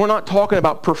 We're not talking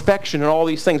about perfection and all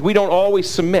these things. We don't always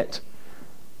submit.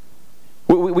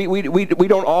 We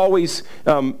don't always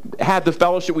have the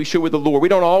fellowship we should with the Lord. We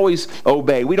don't always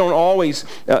obey. We don't always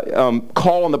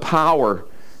call on the power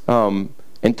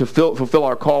and to fulfill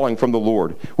our calling from the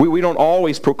Lord. We don't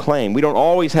always proclaim. We don't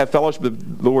always have fellowship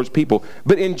with the Lord's people.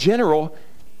 But in general,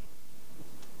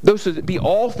 those should be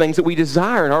all things that we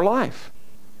desire in our life.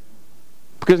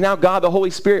 Because now God, the Holy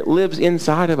Spirit, lives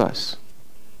inside of us.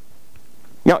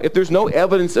 Now, if there's no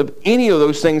evidence of any of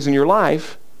those things in your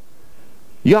life,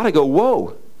 you ought to go,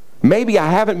 whoa, maybe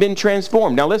I haven't been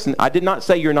transformed. Now listen, I did not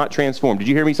say you're not transformed. Did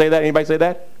you hear me say that? Anybody say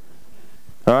that?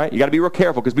 All right, you got to be real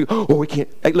careful because people, we can't.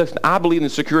 Hey, listen, I believe in the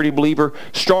security believer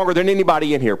stronger than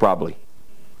anybody in here probably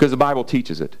because the Bible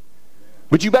teaches it.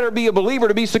 But you better be a believer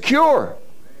to be secure.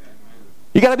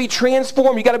 You got to be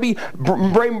transformed. You got to be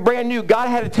brand new. God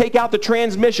had to take out the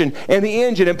transmission and the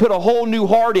engine and put a whole new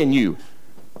heart in you.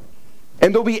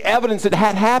 And there'll be evidence that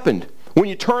had happened. When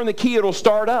you turn the key, it'll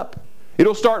start up.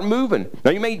 It'll start moving.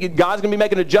 Now, God's going to be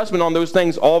making an adjustment on those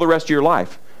things all the rest of your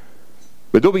life.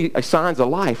 But there'll be signs of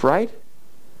life, right?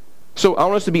 So I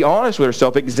want us to be honest with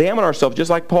ourselves, examine ourselves, just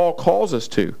like Paul calls us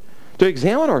to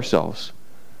examine ourselves.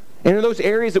 And in those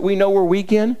areas that we know we're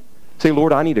weak in, say,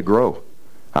 Lord, I need to grow.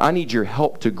 I need your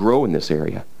help to grow in this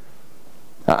area.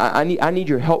 I need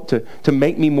your help to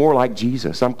make me more like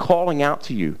Jesus. I'm calling out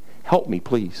to you. Help me,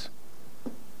 please.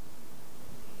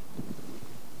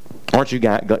 Aren't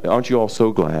you all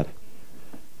so glad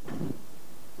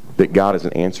that God is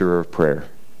an answerer of prayer?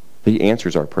 He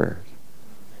answers our prayers.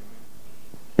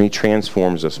 And he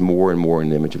transforms us more and more in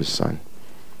the image of his Son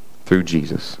through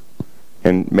Jesus.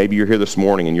 And maybe you're here this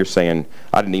morning and you're saying,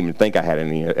 I didn't even think I had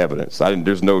any evidence.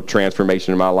 There's no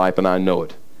transformation in my life and I know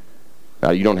it.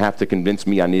 You don't have to convince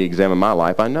me I need to examine my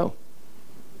life. I know.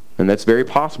 And that's very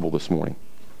possible this morning.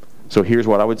 So here's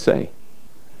what I would say.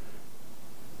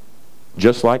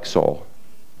 Just like Saul,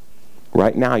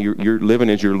 right now you're living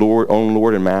as your own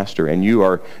Lord and Master, and you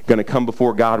are going to come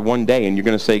before God one day, and you're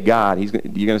going to say, God, you're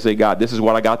going to say, God, this is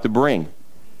what I got to bring.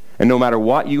 And no matter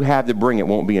what you have to bring, it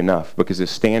won't be enough, because his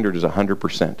standard is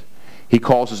 100%. He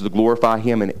calls us to glorify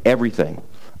him in everything,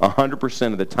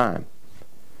 100% of the time.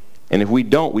 And if we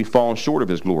don't, we've fallen short of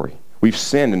his glory. We've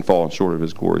sinned and fallen short of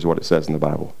his glory, is what it says in the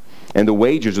Bible. And the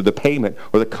wages or the payment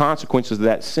or the consequences of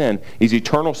that sin is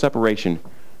eternal separation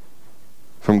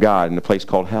from God in a place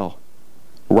called hell.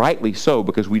 Rightly so,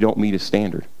 because we don't meet his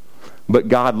standard. But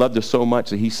God loved us so much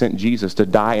that he sent Jesus to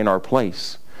die in our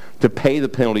place, to pay the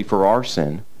penalty for our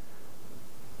sin,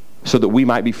 so that we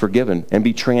might be forgiven and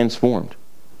be transformed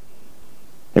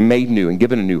and made new and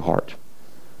given a new heart.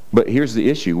 But here's the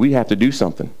issue. We have to do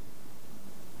something.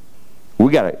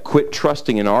 We got to quit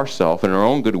trusting in ourselves and our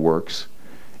own good works,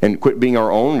 and quit being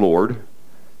our own Lord,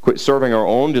 quit serving our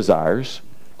own desires,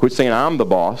 quit saying, I'm the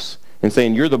boss, and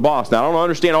saying, you're the boss. Now, I don't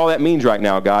understand all that means right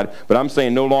now, God, but I'm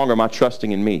saying no longer am I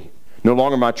trusting in me. No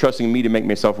longer am I trusting in me to make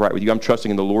myself right with you. I'm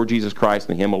trusting in the Lord Jesus Christ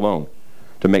and him alone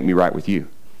to make me right with you.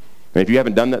 And if you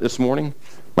haven't done that this morning,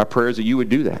 my prayer is that you would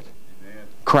do that. Amen.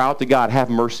 Cry out to God,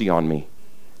 have mercy on me.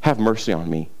 Have mercy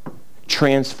on me.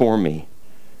 Transform me.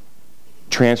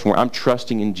 Transform. I'm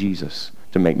trusting in Jesus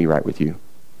to make me right with you.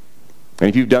 And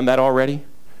if you've done that already,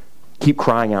 keep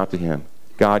crying out to him.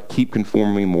 God, keep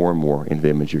conforming me more and more into the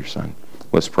image of your Son.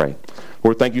 Let's pray.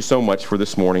 Lord, thank you so much for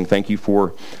this morning. Thank you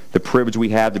for the privilege we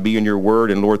have to be in your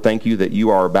word. And Lord, thank you that you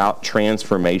are about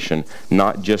transformation,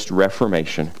 not just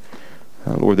reformation.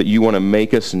 Lord, that you want to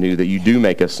make us new, that you do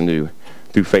make us new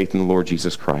through faith in the Lord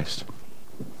Jesus Christ.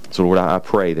 So Lord, I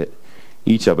pray that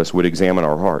each of us would examine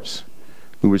our hearts.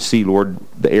 We would see, Lord,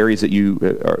 the areas that you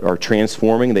are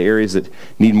transforming, the areas that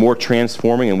need more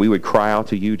transforming, and we would cry out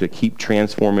to you to keep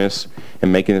transforming us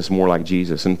and making us more like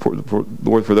Jesus. And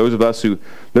Lord, for those of us who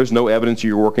there's no evidence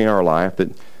you're working in our life, that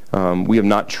we have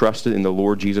not trusted in the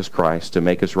Lord Jesus Christ to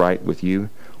make us right with you,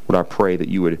 Lord, I pray that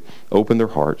you would open their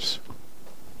hearts,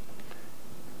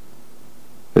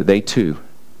 that they too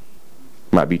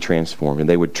might be transformed, and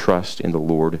they would trust in the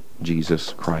Lord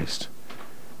Jesus Christ.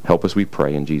 Help us, we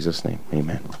pray, in Jesus' name.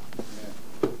 Amen.